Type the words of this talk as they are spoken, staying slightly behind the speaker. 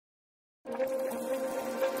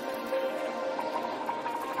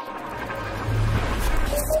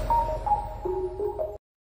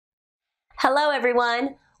Hello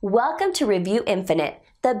everyone! Welcome to Review Infinite,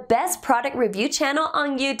 the best product review channel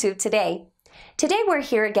on YouTube today. Today we're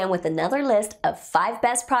here again with another list of 5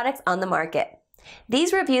 best products on the market.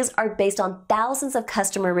 These reviews are based on thousands of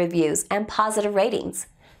customer reviews and positive ratings.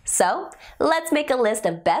 So, let's make a list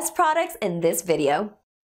of best products in this video.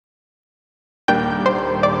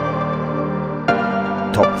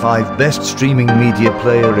 Top 5 Best Streaming Media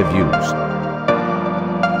Player Reviews.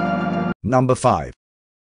 Number 5.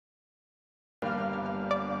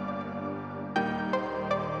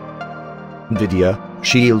 NVIDIA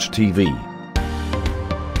Shield TV.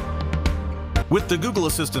 With the Google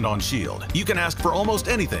Assistant on Shield, you can ask for almost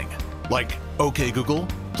anything. Like, "Okay Google,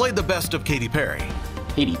 play the best of Katy Perry."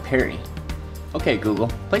 Katy Perry. Okay Google,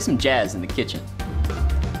 play some jazz in the kitchen.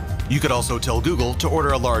 You could also tell Google to order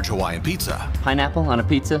a large Hawaiian pizza. Pineapple on a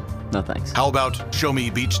pizza? No thanks. How about show me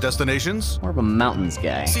beach destinations? More of a mountains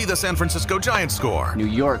guy. See the San Francisco Giants score. New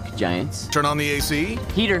York Giants. Turn on the AC.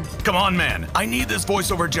 Heater. Come on, man. I need this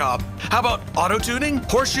voiceover job. How about auto-tuning?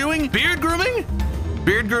 Horseshoeing? Beard grooming?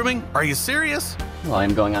 Beard grooming? Are you serious? Well,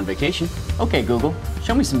 I'm going on vacation. Okay Google,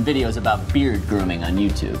 show me some videos about beard grooming on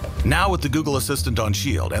YouTube. Now with the Google Assistant on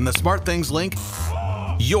Shield and the SmartThings link,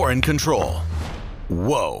 you're in control.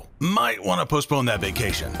 Whoa, might want to postpone that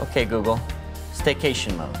vacation. Okay Google,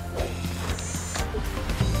 staycation mode.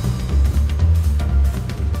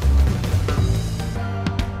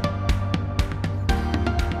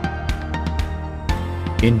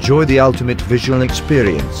 Enjoy the ultimate visual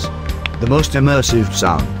experience. The most immersive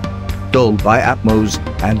sound. Dolby Atmos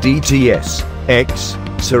and DTS X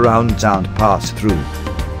surround sound pass-through.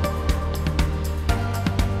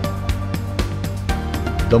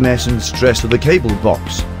 Dimension stress of the cable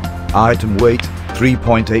box. Item weight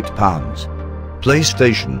 3.8 pounds.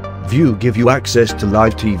 PlayStation View give you access to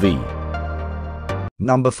live TV.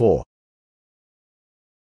 Number 4.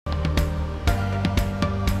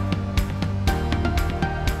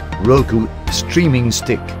 Roku Streaming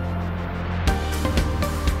Stick.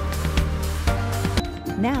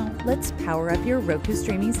 Now, let's power up your Roku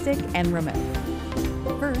streaming stick and remote.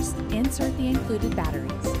 First, insert the included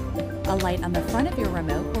batteries. A light on the front of your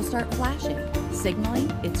remote will start flashing,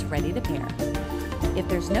 signaling it's ready to pair. If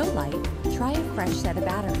there's no light, try a fresh set of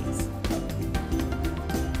batteries.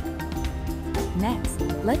 Next,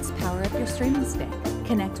 let's power up your streaming stick.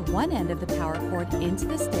 Connect one end of the power cord into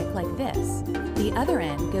the stick like this. The other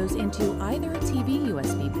end goes into either a TV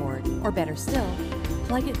USB port, or better still,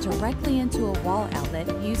 plug it directly into a wall outlet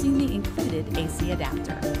using the included AC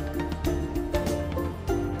adapter.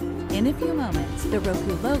 In a few moments, the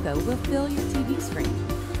Roku logo will fill your TV screen.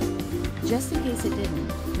 Just in case it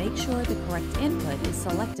didn't, make sure the correct input is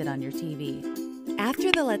selected on your TV.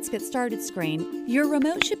 After the Let's Get Started screen, your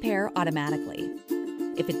remote should pair automatically.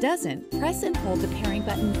 If it doesn't, press and hold the pairing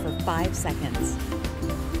button for 5 seconds.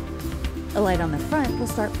 A light on the front will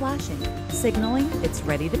start flashing, signaling it's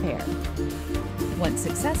ready to pair. Once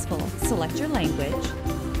successful, select your language,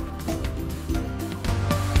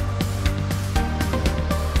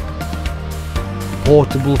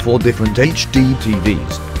 Portable for different HD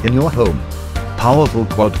TVs in your home. Powerful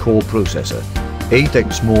quad-core processor.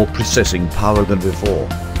 8x more processing power than before.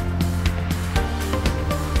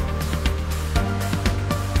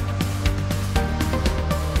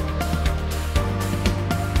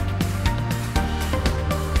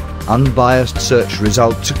 Unbiased search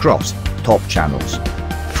results across top channels.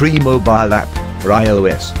 Free mobile app for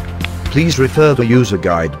iOS. Please refer to user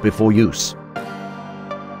guide before use.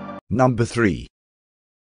 Number 3.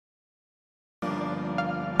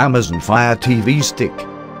 Amazon Fire TV Stick.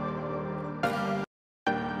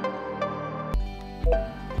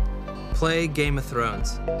 Play Game of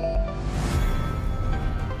Thrones.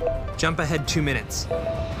 Jump ahead 2 minutes.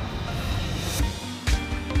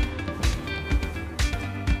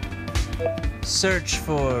 Search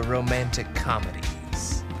for romantic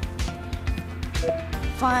comedies.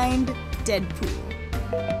 Find Deadpool.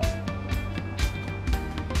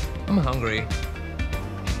 I'm hungry.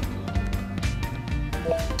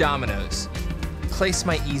 Domino's. Place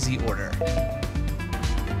my easy order.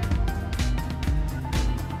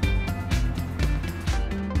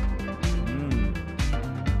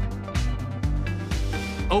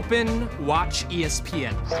 Open Watch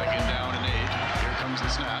ESPN. Second down and 8. Here comes the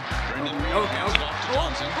snap. Brendan Reed. Okay. Johnson.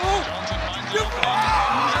 Johnson finds the touchdown.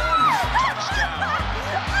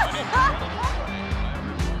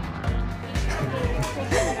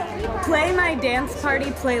 Play my dance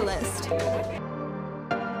party playlist.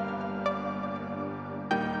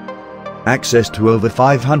 Access to over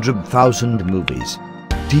 500,000 movies,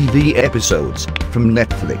 TV episodes from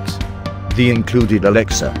Netflix. The included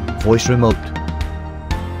Alexa voice remote.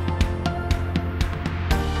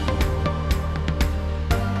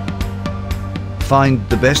 Find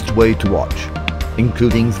the best way to watch,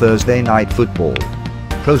 including Thursday Night Football.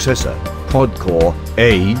 Processor, quad-core,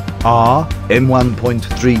 ARM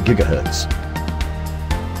 1.3 GHz.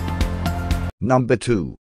 Number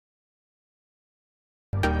 2.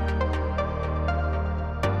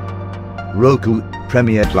 Roku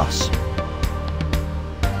Premier Plus.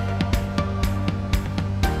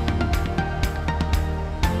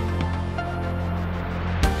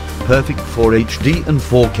 Perfect for HD and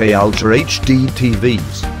 4K Ultra HD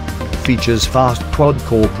TVs. Features fast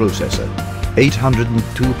quad-core processor,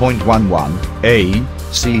 802.11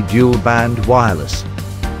 AC dual-band wireless.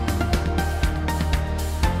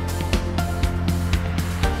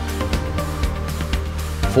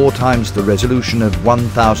 Four times the resolution of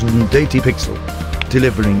 1080 pixel,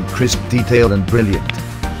 delivering crisp detail and brilliant,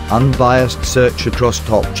 unbiased search across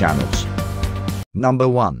top channels. Number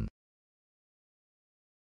 1.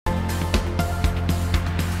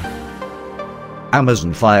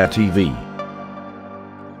 Amazon Fire TV.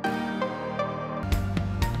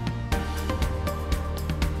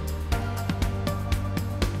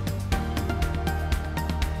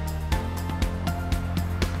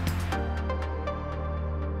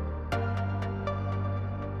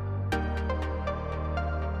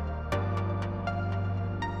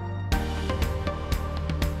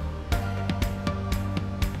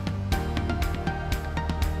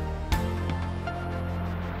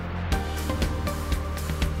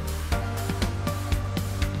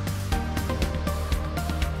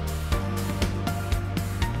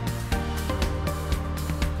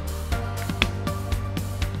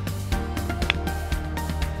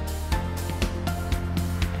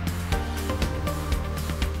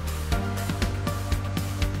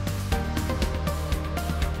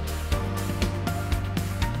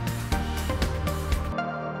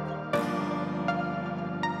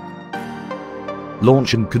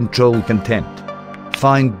 Launch and control content.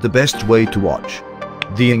 Find the best way to watch.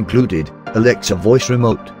 The included Alexa voice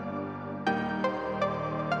remote.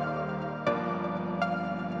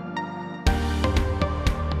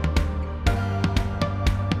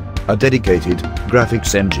 A dedicated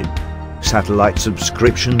graphics engine. Satellite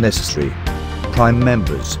subscription necessary. Prime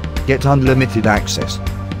members get unlimited access.